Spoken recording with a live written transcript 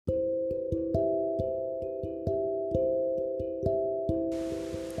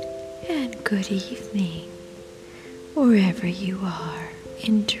Good evening, wherever you are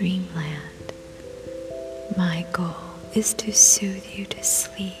in dreamland. My goal is to soothe you to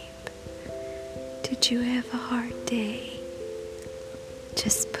sleep. Did you have a hard day?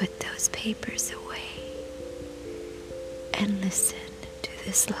 Just put those papers away and listen to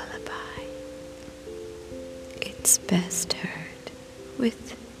this lullaby. It's best heard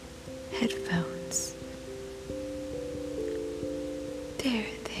with headphones. There.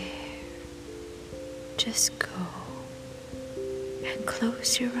 Just go and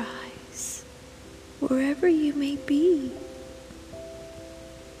close your eyes wherever you may be.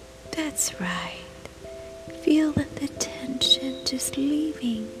 That's right. Feel the tension just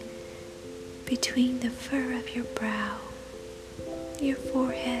leaving between the fur of your brow, your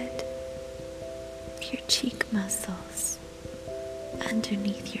forehead, your cheek muscles,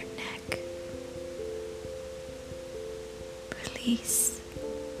 underneath your neck. Release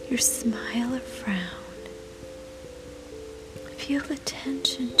your smile or frown. Feel the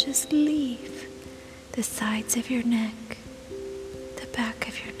tension just leave the sides of your neck, the back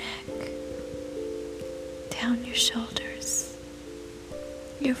of your neck, down your shoulders,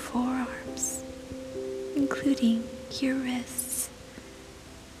 your forearms, including your wrists,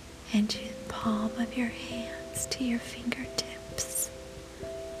 and the palm of your hands to your fingertips.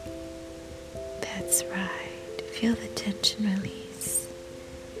 That's right. Feel the tension release,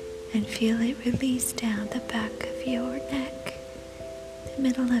 and feel it release down the back of your neck, the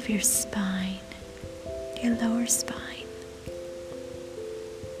middle of your spine, your lower spine,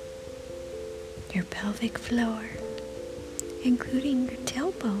 your pelvic floor, including your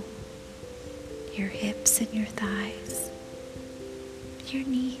tailbone, your hips and your thighs, your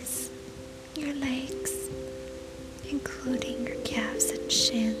knees, your legs, including your calves and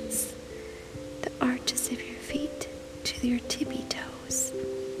shins, the arches of your feet to your tippy toes.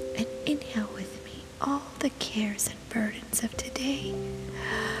 And inhale with me all the cares and burdens of today.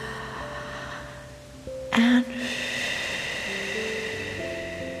 And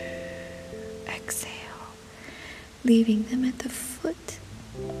exhale, leaving them at the foot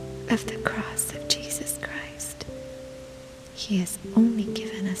of the cross of Jesus Christ. He has only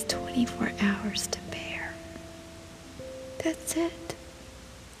given us 24 hours to bear. That's it.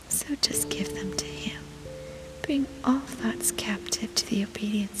 So just give them to Him. Bring all thoughts captive to the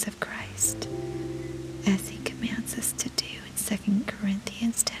obedience of Christ, as He commands us to do in 2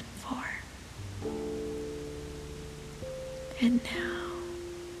 Corinthians 10:4. And now,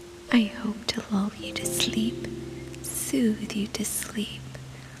 I hope to lull you to sleep, soothe you to sleep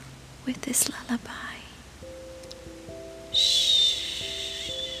with this lullaby.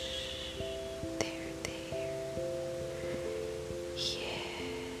 Shh. There.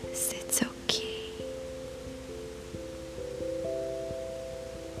 Yes, it's okay.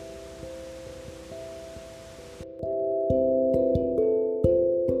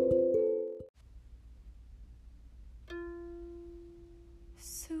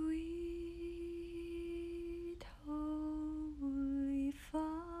 Sweet Holy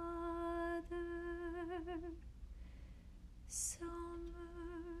Father, so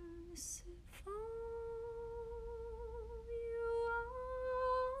merciful, you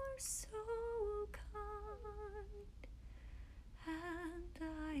are so kind, and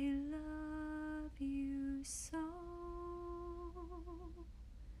I love you so.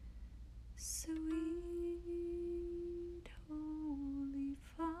 Sweet Holy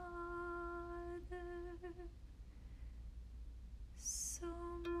Father, so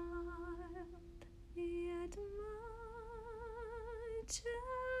mild yet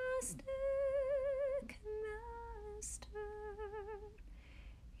majestic Master,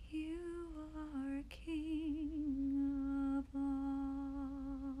 you are King of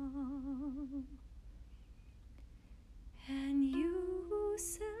all, and you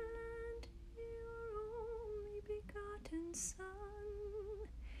sent your only begotten Son.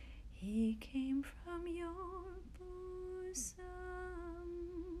 He came from your bosom,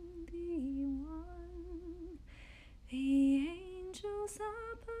 the one. The angels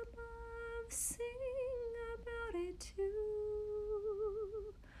up above sing about it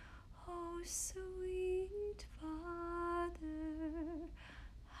too. Oh, sweet Father,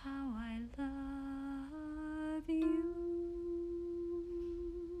 how I love you.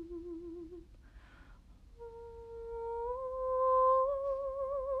 Oh,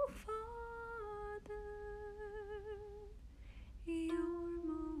 Father, you're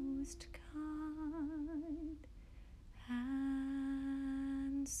most kind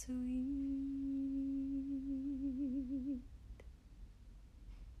and sweet.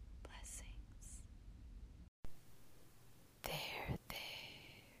 Blessings.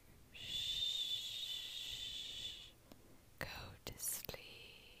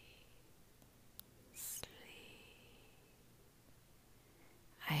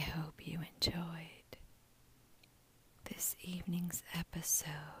 hope you enjoyed this evening's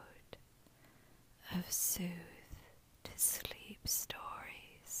episode of Soothe to Sleep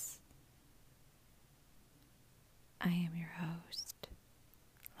Stories. I am your host,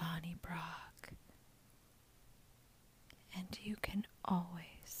 Lonnie Brock, and you can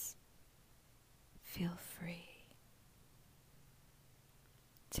always feel free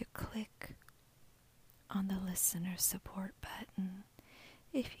to click on the listener support button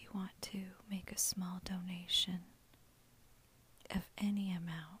if you want to make a small donation of any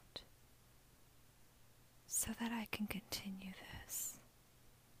amount so that I can continue this.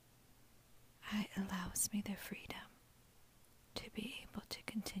 It allows me the freedom to be able to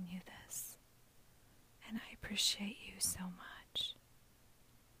continue this, and I appreciate you so much.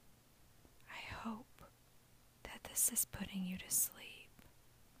 I hope that this is putting you to sleep.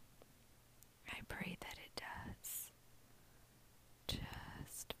 I pray that it does.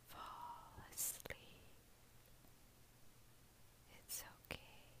 Just fall asleep. It's okay.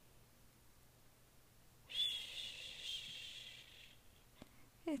 Shh.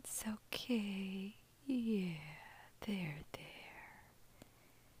 It's okay. Yeah, there.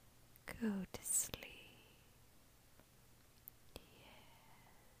 Go to sleep.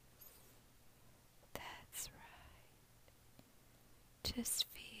 Yes, that's right. Just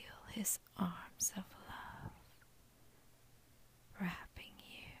feel his arms of love wrapping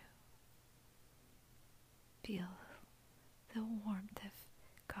you. Feel the warmth of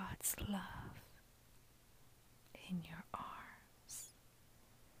God's love in your arms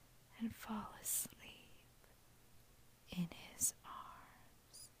and fall asleep in his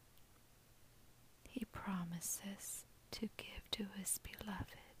arms. He promises to give to his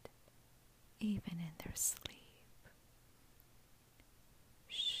beloved even in their sleep.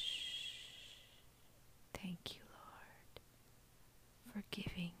 Shh. Thank you, Lord, for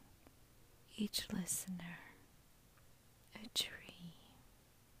giving each listener a dream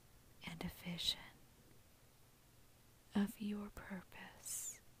and a vision of your purpose